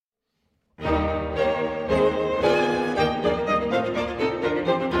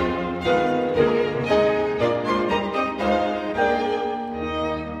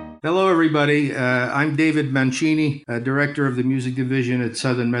everybody. I'm David Mancini, Director of the Music Division at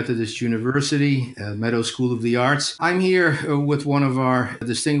Southern Methodist University, Meadow School of the Arts. I'm here with one of our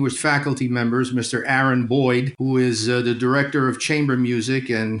distinguished faculty members, Mr. Aaron Boyd, who is the Director of Chamber Music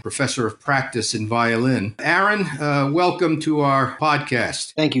and Professor of Practice in Violin. Aaron, welcome to our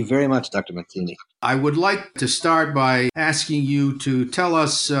podcast. Thank you very much, Dr. Mancini. I would like to start by asking you to tell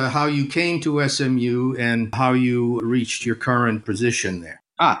us how you came to SMU and how you reached your current position there.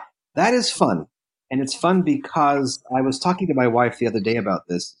 That is fun. And it's fun because I was talking to my wife the other day about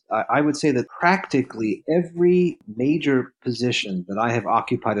this. I would say that practically every major position that I have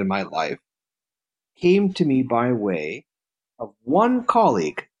occupied in my life came to me by way of one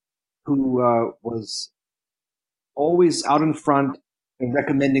colleague who was always out in front and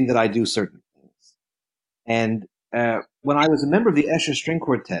recommending that I do certain things. And when I was a member of the Escher String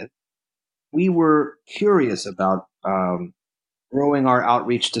Quartet, we were curious about growing our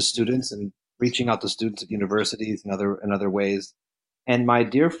outreach to students and reaching out to students at universities and other ways. And my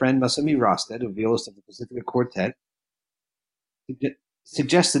dear friend Masami Rosted, a violist of the Pacifica Quartet,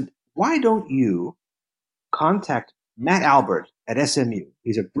 suggested, why don't you contact Matt Albert at SMU?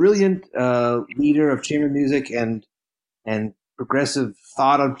 He's a brilliant leader of chamber music and progressive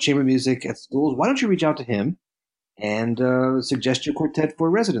thought of chamber music at schools. Why don't you reach out to him and suggest your quartet for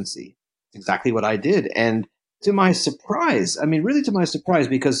residency? It's exactly what I did. And to my surprise, really to my surprise,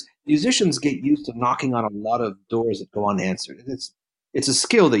 because musicians get used to knocking on a lot of doors that go unanswered. It's a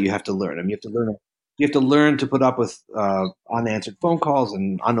skill that you have to learn. You have to learn to put up with unanswered phone calls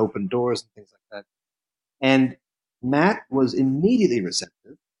and unopened doors and things like that. And Matt was immediately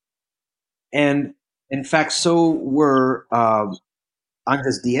receptive. And in fact, so were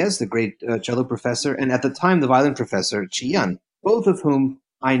Andres Diaz, the great cello professor, and at the time, the violin professor, Chi Yun, both of whom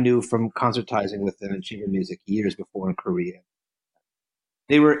I knew from concertizing with them in chamber music years before in Korea.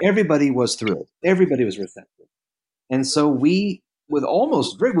 Everybody was thrilled. Everybody was receptive. And so we, with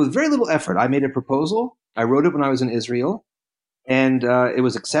very little effort, I made a proposal. I wrote it when I was in Israel, and it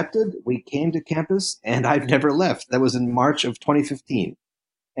was accepted. We came to campus, and I've never left. That was in March of 2015.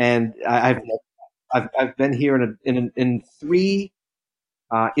 And I've been here in three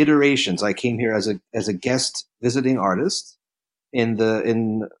iterations. I came here as a guest visiting artist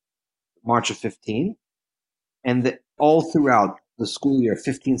in March of 15, and all throughout the school year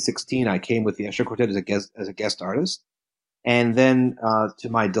 15-16, I came with the Escher Quartet as a guest artist, and then to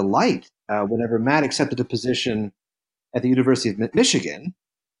my delight, whenever Matt accepted a position at the University of Michigan,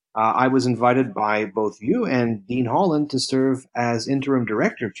 I was invited by both you and Dean Holland to serve as interim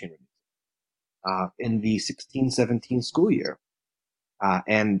director of chamber music in the 16-17 school year,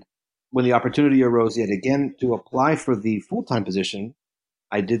 and when the opportunity arose yet again to apply for the full-time position,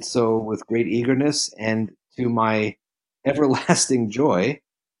 I did so with great eagerness, and to my everlasting joy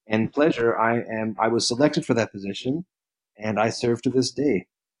and pleasure, I was selected for that position, and I serve to this day.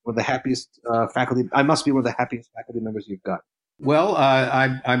 One of the happiest faculty. I must be one of the happiest faculty members you've got. Well,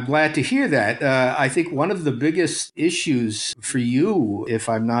 I'm glad to hear that. I think one of the biggest issues for you, if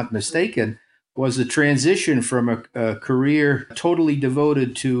I'm not mistaken, was the transition from a career totally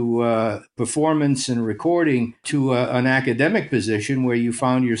devoted to performance and recording to an academic position where you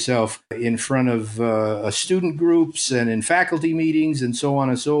found yourself in front of student groups and in faculty meetings and so on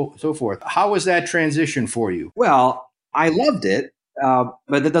and so forth. How was that transition for you? Well, I loved it,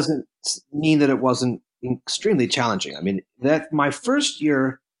 but that doesn't mean that it wasn't extremely challenging. That my first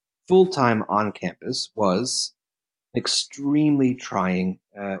year full-time on campus was extremely trying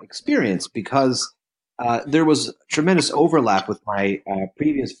experience because there was tremendous overlap with my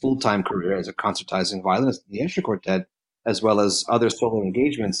previous full-time career as a concertizing violinist in the Escher Quartet, as well as other solo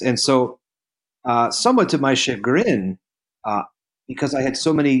engagements. And so, somewhat to my chagrin, because I had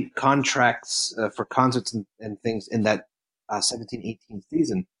so many contracts for concerts and things in that 17-18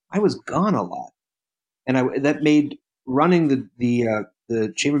 season, I was gone a lot. And that made running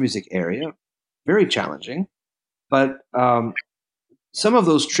the chamber music area very challenging. But some of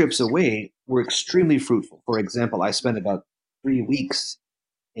those trips away were extremely fruitful. For example, I spent about 3 weeks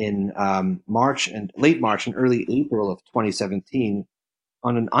in late March and early April of 2017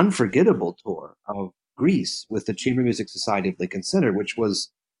 on an unforgettable tour of Greece with the Chamber Music Society of Lincoln Center, which was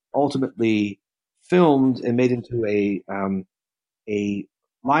ultimately filmed and made into a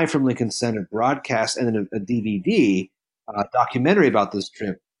live from Lincoln Center broadcast and then a DVD documentary about this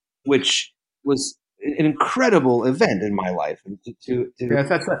trip, which was an incredible event in my life. And Yeah,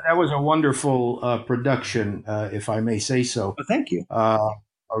 that was a wonderful production, if I may say so. Oh, thank you. A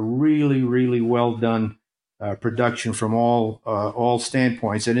really, really well done production from all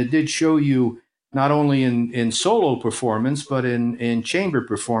standpoints, and it did show you not only in solo performance, but in chamber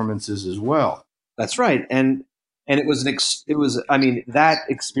performances as well. That's right. And it was it was, I mean, that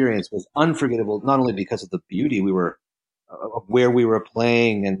experience was unforgettable, not only because of the beauty we were of where we were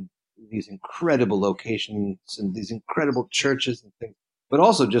playing and these incredible locations and these incredible churches and things, but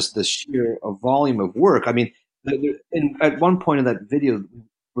also just the sheer volume of work. I mean, at one point in that video, we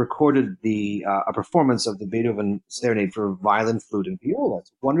recorded a performance of the Beethoven Serenade for violin, flute, and viola.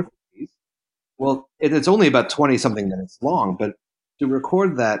 It's a wonderful piece. Well, it's only about 20 something minutes long, but to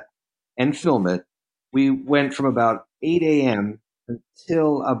record that and film it, we went from about 8 a.m.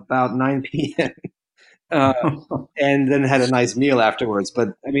 until about 9 p.m. Uh, and then had a nice meal afterwards. But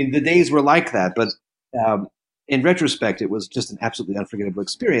I mean, the days were like that. But um, in retrospect, it was just an absolutely unforgettable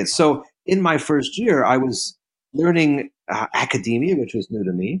experience. So in my first year, I was learning academia, which was new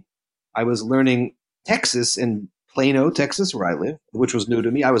to me. I was learning Texas in Plano, Texas, where I live, which was new to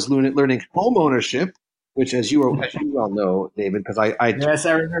me. I was learning home ownership, which, as you well know, David, because I Yes,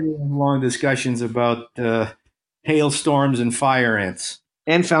 I remember long discussions about hailstorms and fire ants.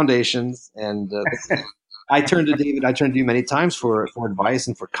 and foundations, and I turned to David. I turned to you many times for advice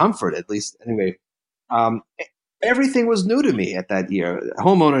and for comfort, at least. Anyway, um, everything was new to me at that year: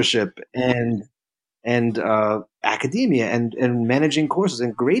 home ownership and academia and managing courses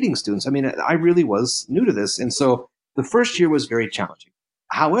and grading students. I mean, I really was new to this, and so the first year was very challenging.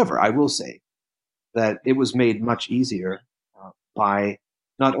 However, I will say that it was made much easier by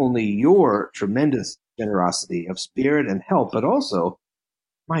not only your tremendous generosity of spirit and help, but also,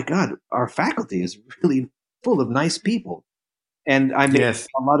 my God, our faculty is really full of nice people. And I made Yes.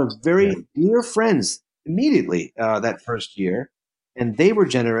 a lot of very dear friends immediately that first year. And they were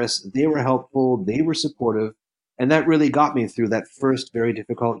generous, they were helpful, they were supportive. And that really got me through that first very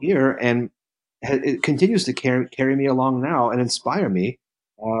difficult year. And it continues to carry me along now and inspire me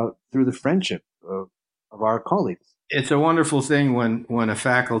through the friendship of our colleagues. It's a wonderful thing when a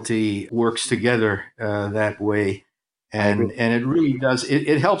faculty works together that way, I agree. and it really does.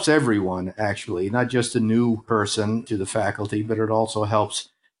 It helps everyone actually, not just a new person to the faculty, but it also helps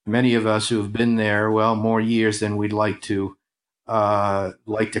many of us who have been there well more years than we'd like to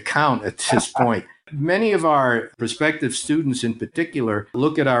count at this point. Many of our prospective students, in particular,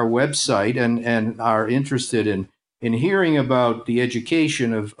 look at our website and are interested in hearing about the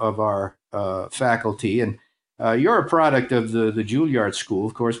education of our faculty. And you're a product of the Juilliard School,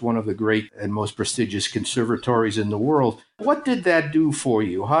 of course, one of the great and most prestigious conservatories in the world. What did that do for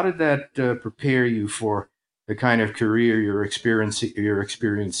you? How did that prepare you for the kind of career you're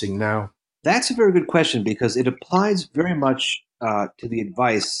experiencing now? That's a very good question because it applies very much to the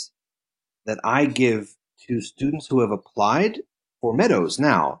advice that I give to students who have applied for Meadows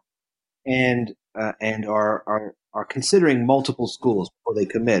now and are considering multiple schools before they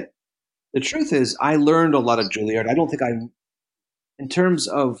commit. The truth is, I learned a lot of Juilliard. I don't think in terms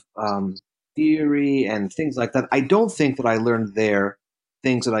of theory and things like that, I don't think that I learned there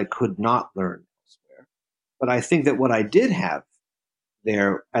things that I could not learn elsewhere. But I think that what I did have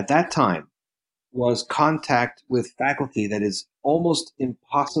there at that time was contact with faculty that is almost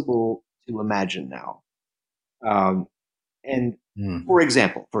impossible to imagine now. Um, and Mm. for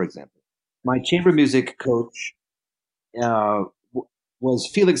example, my chamber music coach was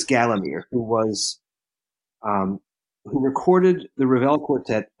Felix Gallimere, um, who recorded the Ravel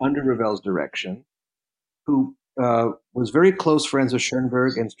Quartet under Ravel's direction, who was very close friends with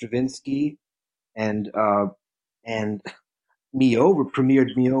Schoenberg and Stravinsky and and Mio,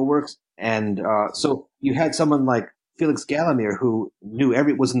 premiered Mio works, and so you had someone like Felix Gallimere who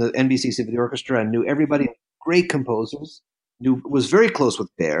was in the NBC Symphony Orchestra and knew everybody, great composers, was very close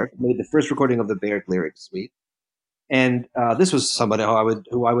with Baird, made the first recording of the Baird Lyric Suite, and this was somebody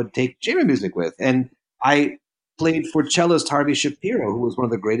who I would take chamber music with, and I played for cellist Harvey Shapiro, who was one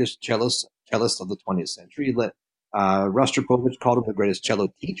of the greatest cellists of the 20th century. Rostropovich called him the greatest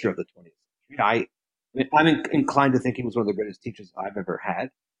cello teacher of the 20th century. I'm inclined to think he was one of the greatest teachers I've ever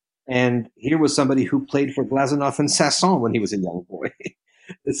had. And here was somebody who played for Glazunov and Sasson when he was a young boy.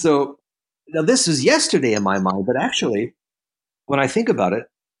 So now this is yesterday in my mind, but actually, when I think about it,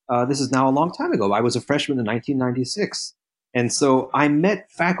 this is now a long time ago. I was a freshman in 1996. And so I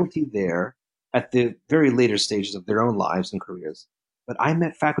met faculty there at the very later stages of their own lives and careers. But I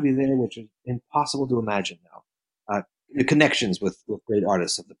met faculty there, which is impossible to imagine now. The connections with great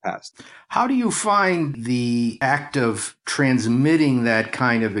artists of the past. How do you find the act of transmitting that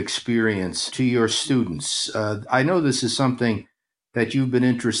kind of experience to your students? I know this is something that you've been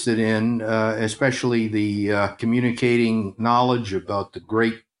interested in, especially the communicating knowledge about the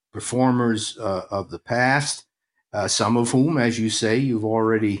great performers of the past some of whom, as you say, you've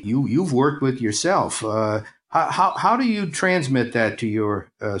worked with yourself. How do you transmit that to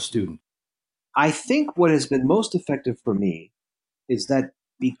your students? I think what has been most effective for me is that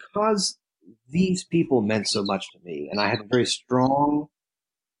because these people meant so much to me, and I had a very strong,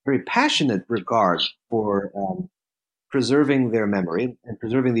 very passionate regard for preserving their memory and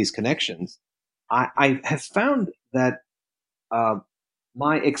preserving these connections, I have found that uh,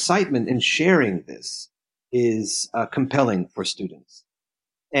 my excitement in sharing this is compelling for students.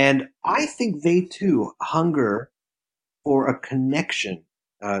 And I think they too hunger for a connection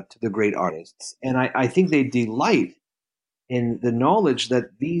to the great artists. And I think they delight in the knowledge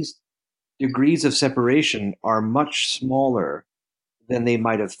that these degrees of separation are much smaller than they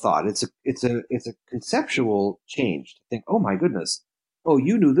might have thought. It's a conceptual change to think, oh my goodness, oh,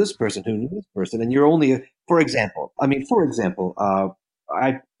 you knew this person who knew this person, and you're only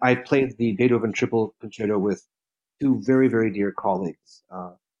I played the Beethoven Triple Concerto with two very very dear colleagues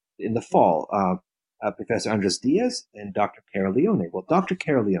in the fall, Professor Andres Diaz and Dr. Caraglione. Well, Dr.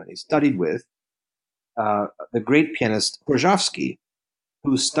 Caraglione studied with the great pianist Korzhowski,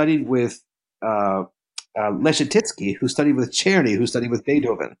 who studied with Leschetizky, who studied with Czerny, who studied with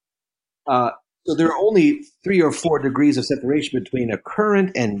Beethoven. Uh, so there are only 3 or 4 degrees of separation between a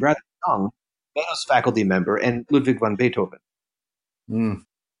current and rather young Manos faculty member and Ludwig van Beethoven. Mm.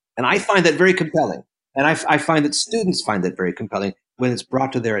 And I find that very compelling. And I find that students find that very compelling when it's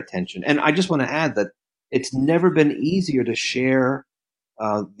brought to their attention. And I just want to add that it's never been easier to share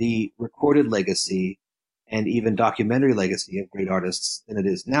the recorded legacy and even documentary legacy of great artists than it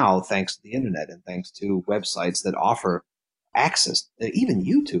is now, thanks to the internet and thanks to websites that offer access, even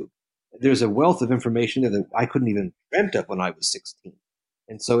YouTube. There's a wealth of information that I couldn't even dreamt of when I was 16.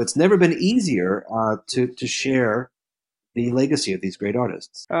 And so it's never been easier to share the legacy of these great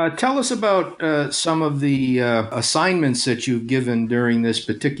artists. Tell us about some of the assignments that you've given during this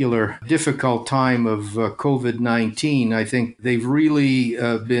particular difficult time of COVID-19. I think they've really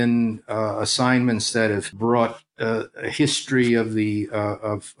been assignments that have brought a history of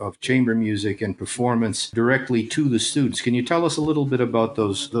of chamber music and performance directly to the students. Can you tell us a little bit about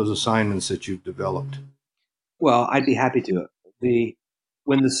those assignments that you've developed? Well, I'd be happy to.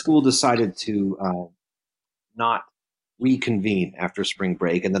 When the school decided to not reconvene after spring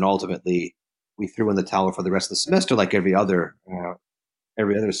break, and then ultimately we threw in the towel for the rest of the semester, like every other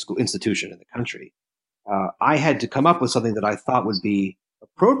school institution in the country. I had to come up with something that I thought would be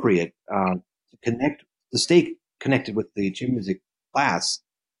appropriate to stay connected with the chamber music class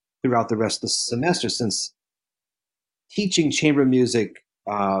throughout the rest of the semester, since teaching chamber music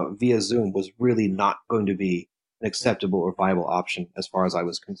via Zoom was really not going to be an acceptable or viable option as far as I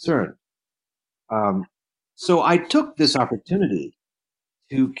was concerned. So I took this opportunity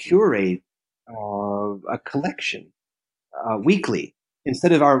to curate a collection weekly.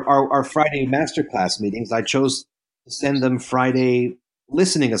 Instead of our Friday masterclass meetings, I chose to send them Friday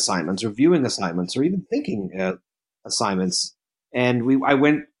listening assignments or viewing assignments or even thinking assignments. And I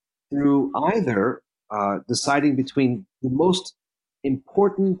went through either deciding between the most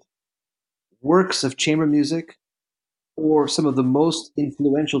important works of chamber music or some of the most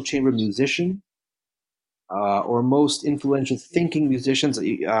influential chamber musicians or most influential thinking musicians.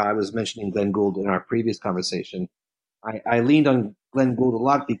 I was mentioning Glenn Gould in our previous conversation. I leaned on Glenn Gould a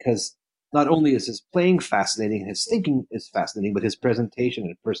lot because not only is his playing fascinating, his thinking is fascinating, but his presentation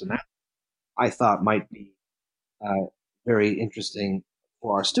and personality I thought might be very interesting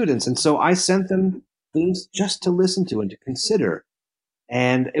for our students. And so I sent them things just to listen to and to consider.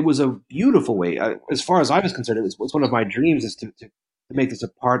 And it was a beautiful way. As far as I was concerned, it was one of my dreams is to make this a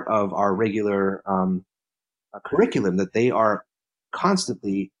part of our regular curriculum, that they are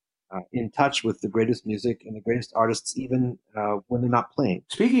constantly in touch with the greatest music and the greatest artists, even when they're not playing.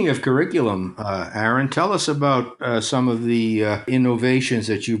 Speaking of curriculum, Aaron, tell us about some of the innovations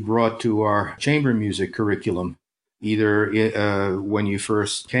that you brought to our chamber music curriculum, either when you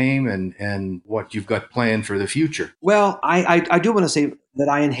first came and what you've got planned for the future. Well, I do want to say that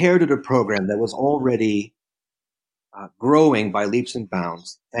I inherited a program that was already growing by leaps and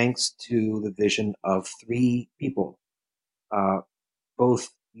bounds, thanks to the vision of 3 people,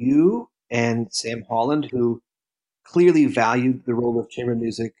 both you and Sam Holland, who clearly valued the role of chamber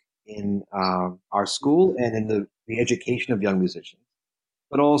music in our school and in the education of young musicians,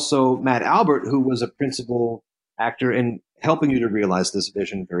 but also Matt Albert, who was a principal actor in helping you to realize this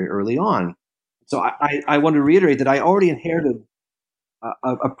vision very early on. So I want to reiterate that I already inherited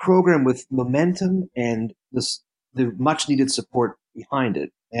a program with momentum and the much needed support behind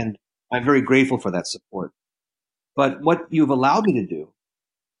it. And I'm very grateful for that support. But what you've allowed me to do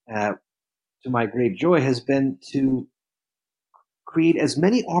to my great joy, has been to create as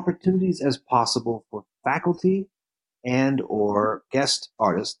many opportunities as possible for faculty and or guest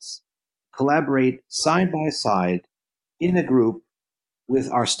artists collaborate side by side in a group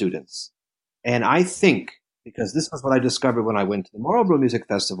with our students. And I think, because this was what I discovered when I went to the Marlborough Music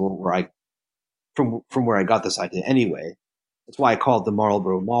Festival, where I from where I got this idea anyway. That's why I call it the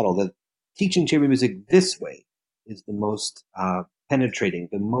Marlborough model, that teaching chamber music this way is the most penetrating,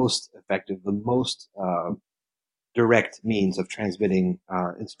 the most effective, the most direct means of transmitting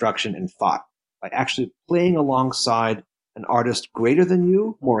instruction and thought, by actually playing alongside an artist greater than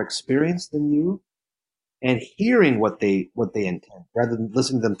you, more experienced than you, and hearing what they intend rather than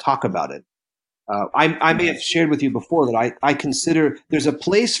listening to them talk about it. I may have shared with you before that I consider there's a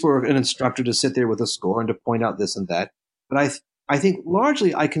place for an instructor to sit there with a score and to point out this and that, but I think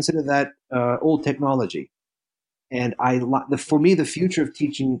largely I consider that old technology. And for me, the future of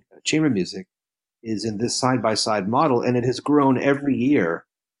teaching chamber music is in this side by side model, and it has grown every year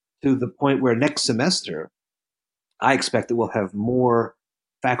to the point where next semester I expect that we'll have more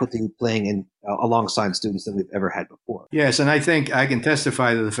faculty playing in alongside students than we've ever had before. Yes, and I think I can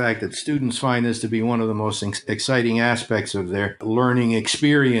testify to the fact that students find this to be one of the most exciting aspects of their learning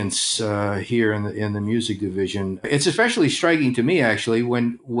experience here in the music division. It's especially striking to me, actually,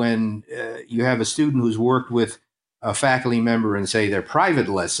 when you have a student who's worked with a faculty member in, say, their private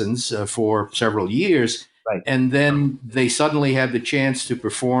lessons for several years, right, and then they suddenly have the chance to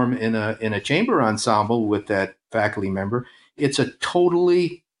perform in a chamber ensemble with that faculty member. It's a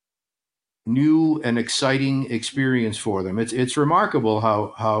totally new and exciting experience for them. It's remarkable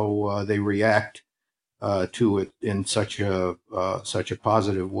how they react to it in such a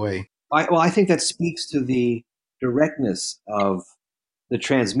positive way. I think that speaks to the directness of the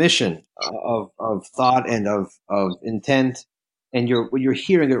transmission of thought and of intent, and you're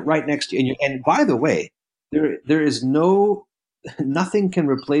hearing it right next to you. And by the way, there is nothing can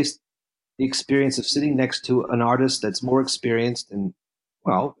replace the experience of sitting next to an artist that's more experienced and,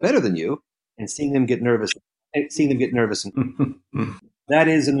 well, better than you, and seeing them get nervous. That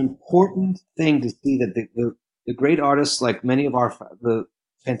is an important thing to see, that the great artists, like many of the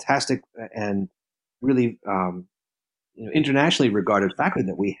fantastic and really internationally regarded faculty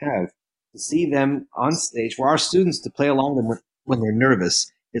that we have, to see them on stage, for our students to play along them when they're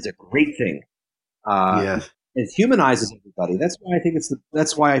nervous, is a great thing. Yes. It humanizes everybody. That's why I think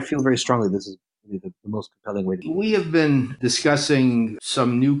that's why I feel very strongly this is the most compelling way to do it. We have been discussing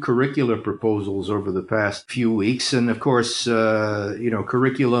some new curricular proposals over the past few weeks. And of course,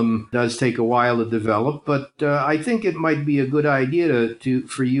 curriculum does take a while to develop, but I think it might be a good idea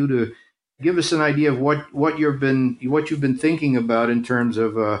for you to give us an idea of what you've been thinking about in terms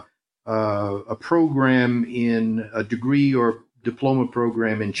of a program in a degree or diploma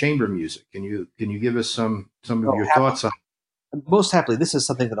program in chamber music. Can you give us some of your thoughts on it? Most happily, this is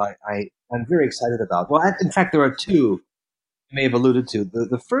something that I'm very excited about. Well, in fact, there are two you may have alluded to.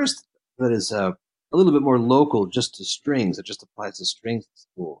 The first, that is a little bit more local, just to strings, it just applies to strings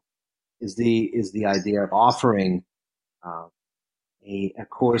school, is the idea of offering a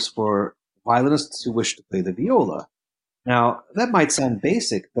course for violinists who wish to play the viola. Now, that might sound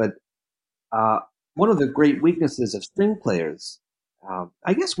basic, but one of the great weaknesses of string players,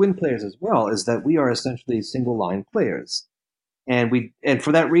 I guess wind players as well, is that we are essentially single line players. And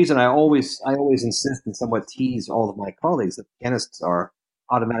for that reason, I always insist and somewhat tease all of my colleagues that pianists are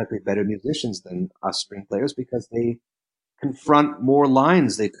automatically better musicians than us string players, because they confront more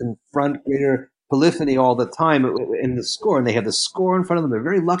lines, they confront greater polyphony all the time in the score, and they have the score in front of them. They're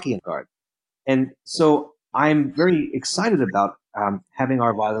very lucky in art. And so I'm very excited about having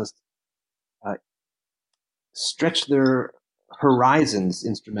our violinists stretch their horizons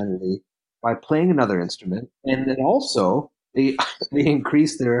instrumentally by playing another instrument, and then also they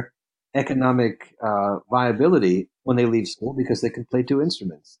increase their economic viability when they leave school, because they can play two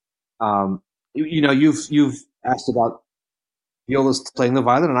instruments. You've asked about violists playing the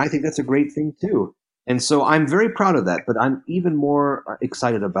violin, and I think that's a great thing too. And so I'm very proud of that. But I'm even more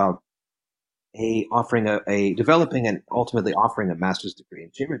excited about developing and ultimately offering a master's degree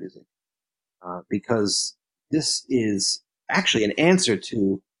in chamber music, because this is actually an answer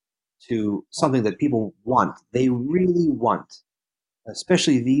to something that people want. They really want,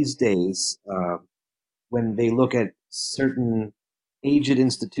 especially these days, when they look at certain aged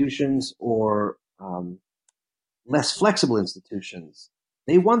institutions or less flexible institutions.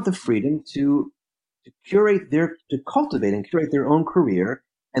 They want the freedom to cultivate and curate their own career.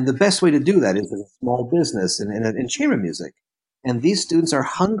 And the best way to do that is as a small business in chamber music. And these students are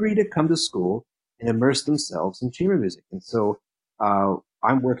hungry to come to school and immerse themselves in chamber music. And so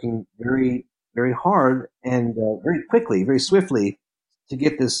I'm working very very hard and very quickly, very swiftly to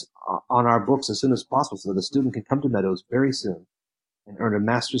get this on our books as soon as possible so that a student can come to Meadows very soon and earn a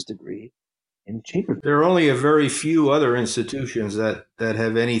master's degree in chamber. There are only a very few other institutions that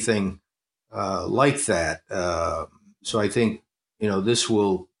have anything like that. So I think this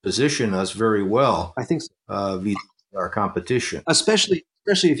will position us very well I think so. vis our competition. Especially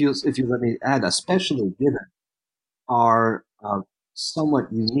if you let me add, especially given our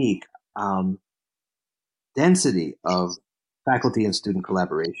somewhat unique density of faculty and student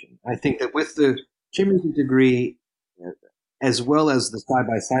collaboration. I think that with the chamber music degree, as well as the side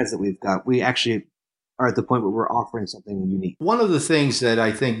by sides that we've got, we actually are at the point where we're offering something unique. One of the things that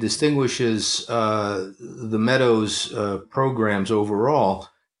I think distinguishes the Meadows programs overall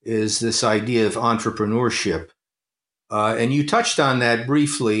is this idea of entrepreneurship. And you touched on that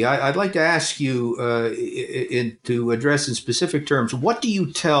briefly. I'd like to ask you to address in specific terms, what do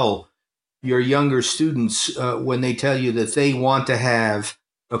you tell your younger students when they tell you that they want to have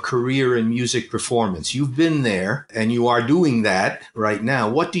a career in music performance? You've been there and you are doing that right now.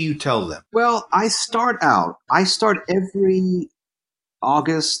 What do you tell them? Well, I start every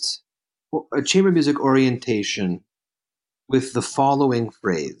August a chamber music orientation with the following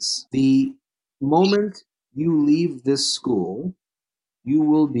phrase: the moment you leave this school, you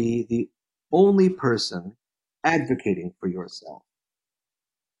will be the only person advocating for yourself.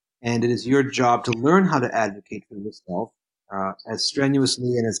 And it is your job to learn how to advocate for yourself as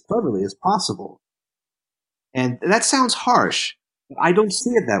strenuously and as cleverly as possible. And that sounds harsh, but I don't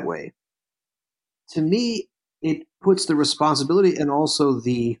see it that way. To me, it puts the responsibility and also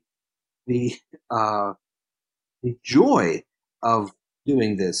the joy of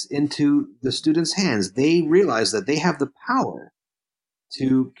doing this into the students' hands. They realize that they have the power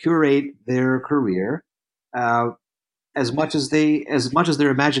to curate their career as much as their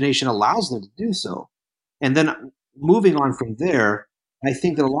imagination allows them to do so. And then moving on from there, I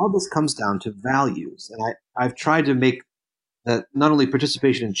think that a lot of this comes down to values. And I've tried to make that not only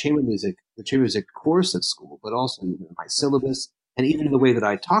participation in chamber music, the chamber music course at school, but also in my syllabus and even in the way that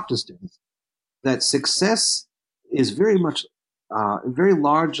I talk to students, that success is very much, very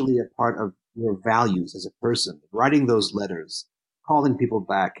largely a part of your values as a person. Writing those letters, calling people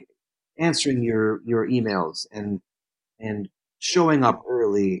back, answering your emails, and showing up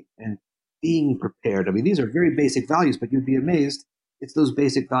early and being prepared. I mean, these are very basic values, but you'd be amazed. It's those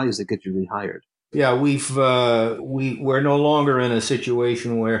basic values that get you rehired. Yeah, we're no longer in a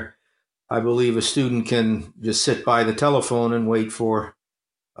situation where I believe a student can just sit by the telephone and wait for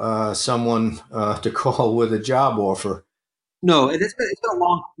someone to call with a job offer. No, it's been a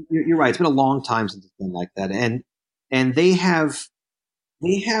long. You're right. It's been a long time since it's been like that, and they have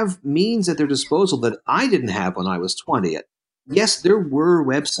means at their disposal that I didn't have when I was 20. Yes, there were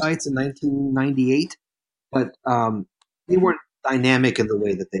websites in 1998, but they weren't dynamic in the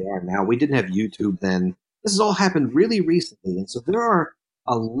way that they are now. We didn't have YouTube then. This has all happened really recently, and so there are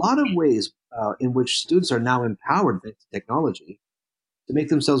a lot of ways in which students are now empowered thanks to technology to make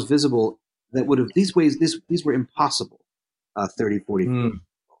themselves visible that would have these were impossible 30, 40.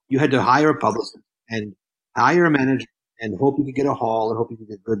 You had to hire a publicist and hire a manager and hope you could get a hall and hope you could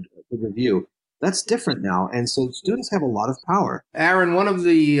get a good review. That's different now, and so students have a lot of power. Aaron, one of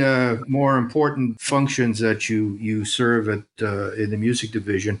the more important functions that you serve at in the music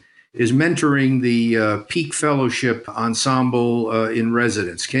division is mentoring the Peak Fellowship Ensemble in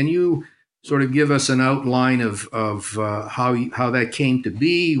residence. Can you sort of give us an outline of how that came to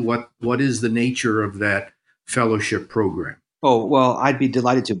be? What is the nature of that fellowship program? Oh, well, I'd be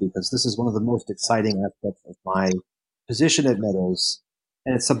delighted to, because this is one of the most exciting aspects of my position at Meadows.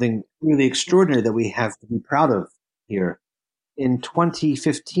 And it's something really extraordinary that we have to be proud of here. In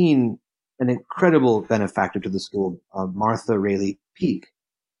 2015, an incredible benefactor to the school, Martha Rayleigh Peak,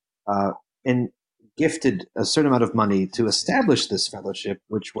 and gifted a certain amount of money to establish this fellowship,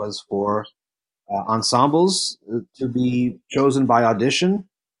 which was for ensembles to be chosen by audition.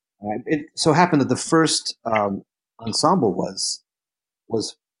 It so happened that the first ensemble was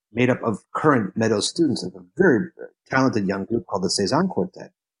made up of current Meadows students of a very talented young group called the Cezanne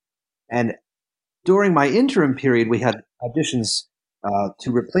Quartet. And during my interim period, we had auditions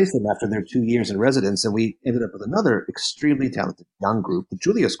to replace them after their 2 years in residence, and we ended up with another extremely talented young group, the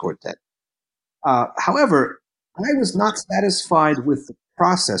Julius Quartet. However, I was not satisfied with the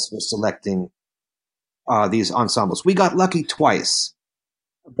process for selecting these ensembles. We got lucky twice,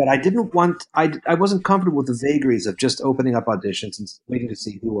 but I wasn't comfortable with the vagaries of just opening up auditions and waiting to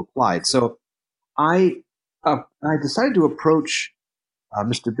see who applied. So I decided to approach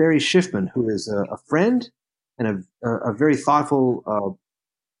Mr. Barry Schiffman, who is a friend and a very thoughtful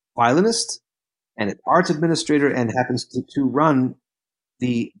violinist, and an arts administrator, and happens to run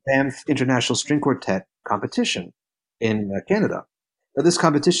the Banff International String Quartet competition in Canada. Now, this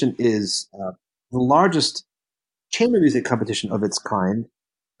competition is the largest chamber music competition of its kind,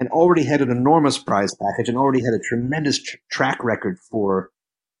 and already had an enormous prize package, and already had a tremendous track record for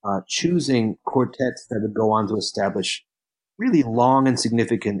choosing quartets that would go on to establish really long and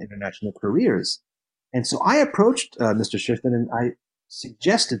significant international careers. And so I approached Mr. Schiffman, and I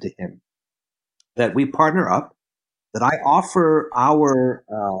suggested to him that we partner up, that I offer our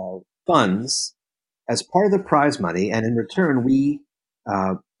funds as part of the prize money, and in return, we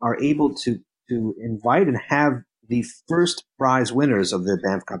are able to invite and have the first prize winners of the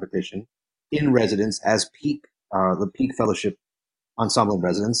Banff competition in residence as the Peak Fellowship Ensemble in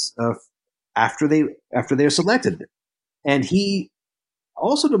residence after they're selected. And he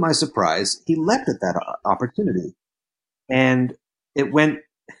also, to my surprise, he leapt at that opportunity, and it went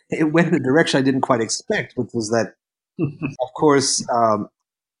in a direction I didn't quite expect, which was that, of course,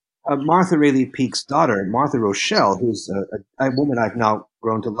 Martha Rayleigh Peake's daughter, Martha Rochelle, who's a woman I've now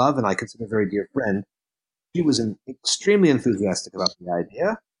grown to love and I consider a very dear friend, she was extremely enthusiastic about the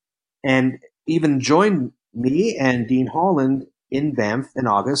idea, and even joined me and Dean Holland in Banff in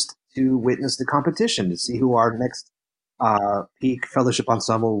August to witness the competition, to see who our next Peak Fellowship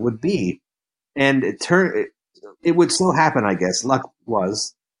Ensemble would be. And it would so happen, I guess, luck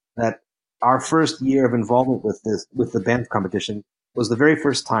was, that our first year of involvement with the Banff competition was the very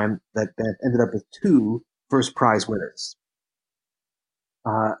first time that Banff ended up with 2 first prize winners.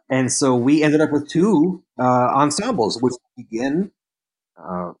 And so we ended up with 2 ensembles, which begin,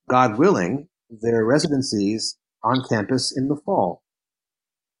 God willing, their residencies on campus in the fall.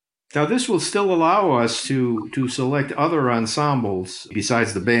 Now, this will still allow us to select other ensembles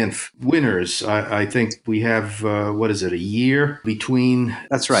besides the Banff winners. I think we have, a year between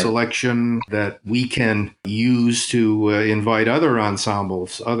That's right. selection that we can use to invite other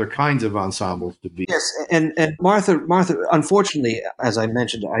ensembles, other kinds of ensembles to be. Yes, and Martha, unfortunately, as I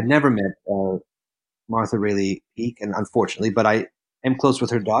mentioned, I never met Martha Rayleigh Peake, and unfortunately, but I am close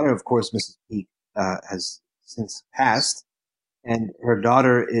with her daughter. Of course, Mrs. Peake has since passed, and her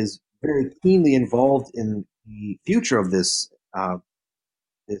daughter is very keenly involved in the future of this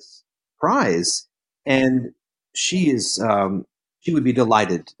prize, and she would be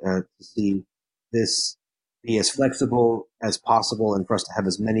delighted to see this be as flexible as possible, and for us to have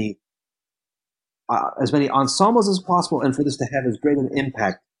as many ensembles as possible, and for this to have as great an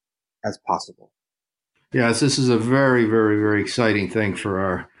impact as possible. Yes, this is a very, very, very exciting thing for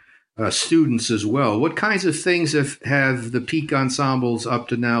our students as well. What kinds of things have the Peak ensembles up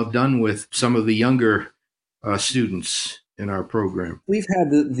to now done with some of the younger students in our program? We've had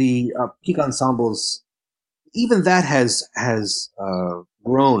the Peak ensembles. Even that has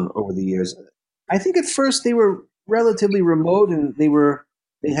grown over the years. I think at first they were relatively remote, and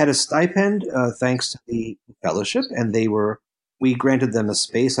they had a stipend thanks to the fellowship, and we granted them a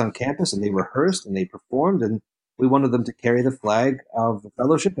space on campus, and they rehearsed and they performed, and we wanted them to carry the flag of the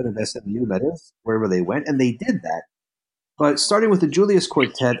fellowship and of SMU letters wherever they went, and they did that. But starting with the Julius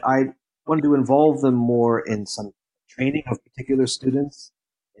Quartet, I wanted to involve them more in some training of particular students,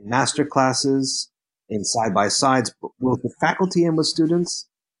 in master classes, in side-by-sides, both with faculty and with students.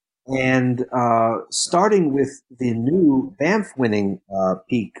 And starting with the new Banff-winning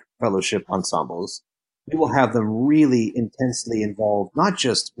Peak Fellowship ensembles, we will have them really intensely involved, not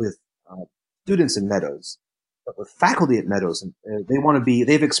just with students in Meadows, but with faculty at Meadows. And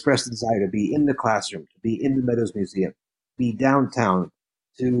they've expressed the desire to be in the classroom, to be in the Meadows Museum, be downtown,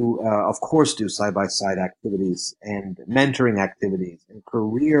 to, of course, do side-by-side activities and mentoring activities and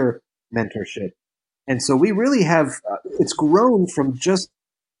career mentorship. And so we really have, it's grown from just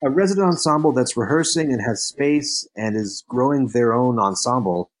a resident ensemble that's rehearsing and has space and is growing their own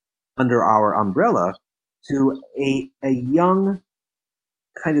ensemble under our umbrella to a young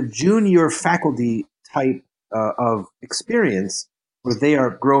kind of junior faculty type of experience where they are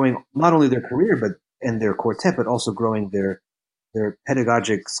growing not only their career and their quartet, but also growing their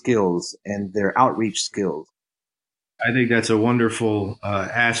pedagogic skills and their outreach skills. I think that's a wonderful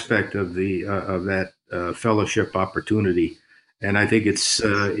aspect of that fellowship opportunity, and I think it's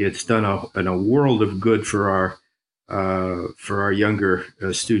done a world of good for our younger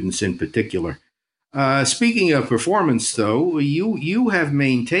students in particular. Speaking of performance, though, you have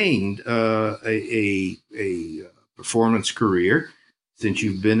maintained a performance career since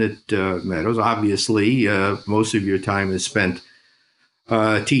you've been at Meadows. Obviously, most of your time is spent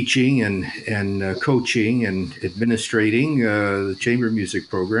teaching and coaching and administrating the chamber music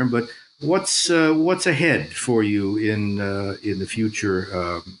program. But what's ahead for you in the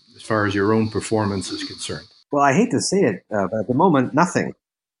future, as far as your own performance is concerned? Well, I hate to say it, but at the moment, nothing,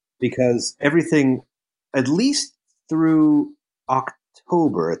 because everything, at least through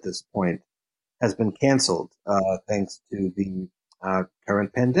October at this point, has been canceled thanks to the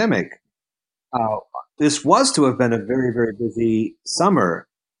current pandemic. This was to have been a very, very busy summer.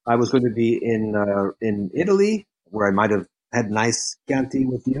 I was going to be in Italy, where I might have had nice Chianti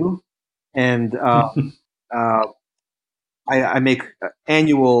with you, and I make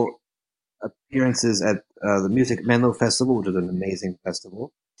annual appearances at the Music Menlo Festival, which is an amazing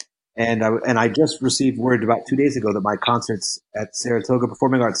festival. And I just received word about 2 days ago that my concerts at Saratoga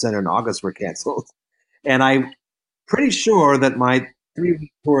Performing Arts Center in August were canceled. And I'm pretty sure that my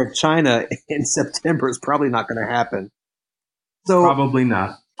 3-week tour of China in September is probably not going to happen. So Probably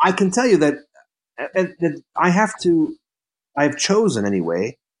not. I can tell you that I've chosen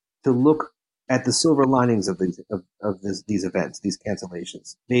anyway to look at the silver linings of these events, these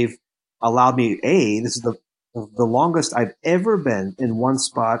cancellations. They've allowed me, this is the longest I've ever been in one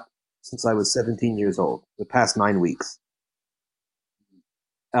spot since I was 17 years old, the past 9 weeks,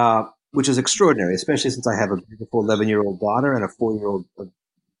 which is extraordinary, especially since I have a beautiful 11-year-old daughter and a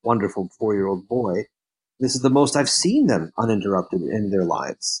wonderful 4-year-old boy. This is the most I've seen them uninterrupted in their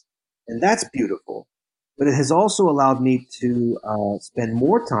lives. And that's beautiful. But it has also allowed me to spend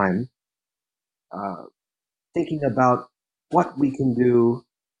more time thinking about what we can do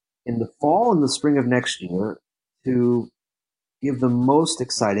in the fall and the spring of next year to give the most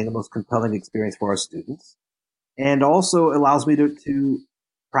exciting and most compelling experience for our students, and also allows me to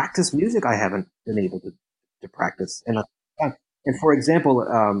practice music I haven't been able to practice. And for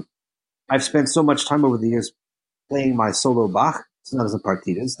example, I've spent so much time over the years playing my solo Bach sonatas and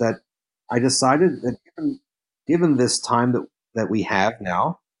partitas that I decided that given this time that we have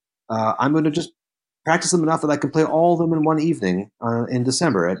now, I'm going to just practice them enough that I can play all of them in one evening in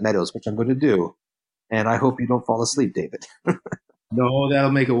December at Meadows, which I'm going to do. And I hope you don't fall asleep, David. No,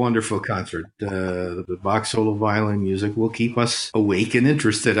 that'll make a wonderful concert. The Bach solo violin music will keep us awake and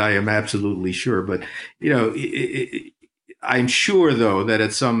interested, I am absolutely sure. But, I'm sure, though, that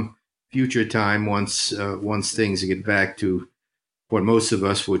at some future time, once things get back to what most of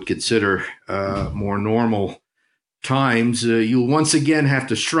us would consider more normal times, you'll once again have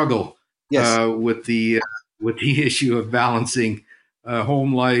to struggle with the issue of balancing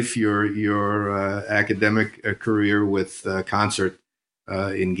home life, your academic career with concert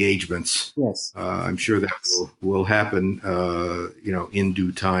engagements. Yes, I'm sure that will happen, in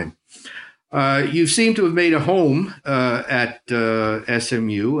due time. You seem to have made a home at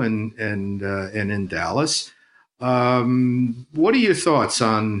SMU and in Dallas. What are your thoughts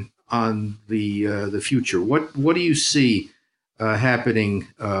on the future? What do you see happening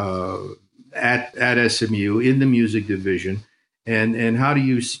at SMU in the music division, and how do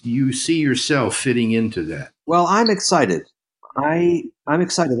you see yourself fitting into that? Well, I'm excited. I'm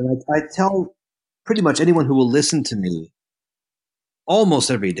excited, and I tell pretty much anyone who will listen to me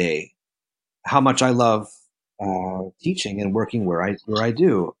almost every day how much I love teaching and working where I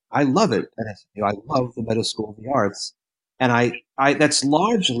do. I love it at SMU. I love the Meadows School of the Arts, and I that's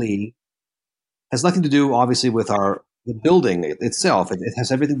largely has nothing to do, obviously, with the building itself. It has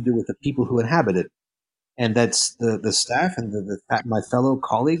everything to do with the people who inhabit it, and that's the staff and my fellow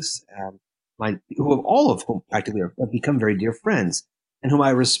colleagues, all of whom practically have become very dear friends, and whom I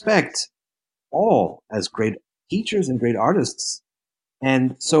respect all as great teachers and great artists.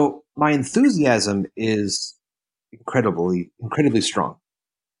 And so my enthusiasm is incredibly strong,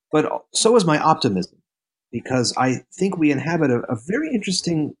 but so is my optimism, because I think we inhabit a very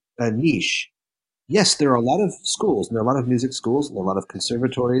interesting niche. Yes, there are a lot of schools, and there are a lot of music schools, and there are a lot of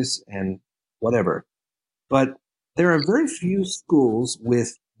conservatories and whatever. But there are very few schools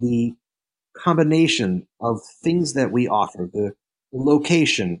with the combination of things that we offer. The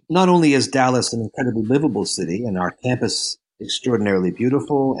location, not only is Dallas an incredibly livable city, and our campus extraordinarily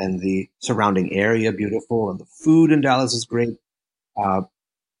beautiful, and the surrounding area beautiful, and the food in Dallas is great,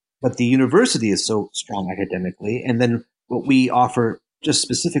 but the university is so strong academically. And then what we offer just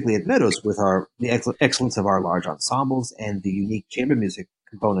specifically at Meadows with the excellence of our large ensembles and the unique chamber music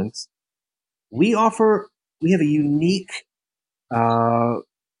components, we have a unique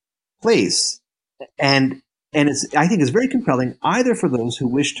place, and I think it's very compelling either for those who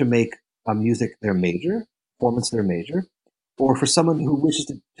wish to make music their major, performance their major, or for someone who wishes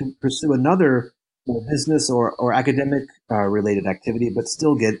to pursue another more business or academic related activity, but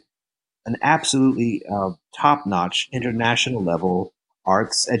still get an absolutely top-notch international level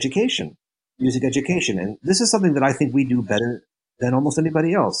arts education, music education. And this is something that I think we do better than almost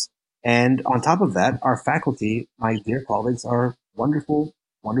anybody else. And on top of that, our faculty, my dear colleagues, are wonderful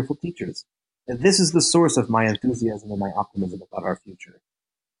wonderful teachers. And this is the source of my enthusiasm and my optimism about our future.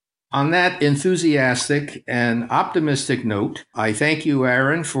 On that enthusiastic and optimistic note, I thank you,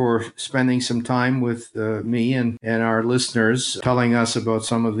 Aaron, for spending some time with me and our listeners, telling us about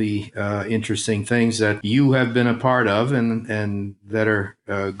some of the interesting things that you have been a part of and that are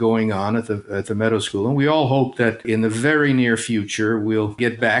going on at the Meadow School. And we all hope that in the very near future, we'll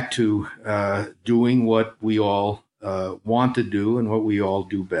get back to doing what we all want to do and what we all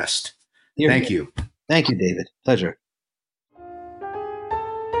do best. Thank you. Thank you, David. Pleasure.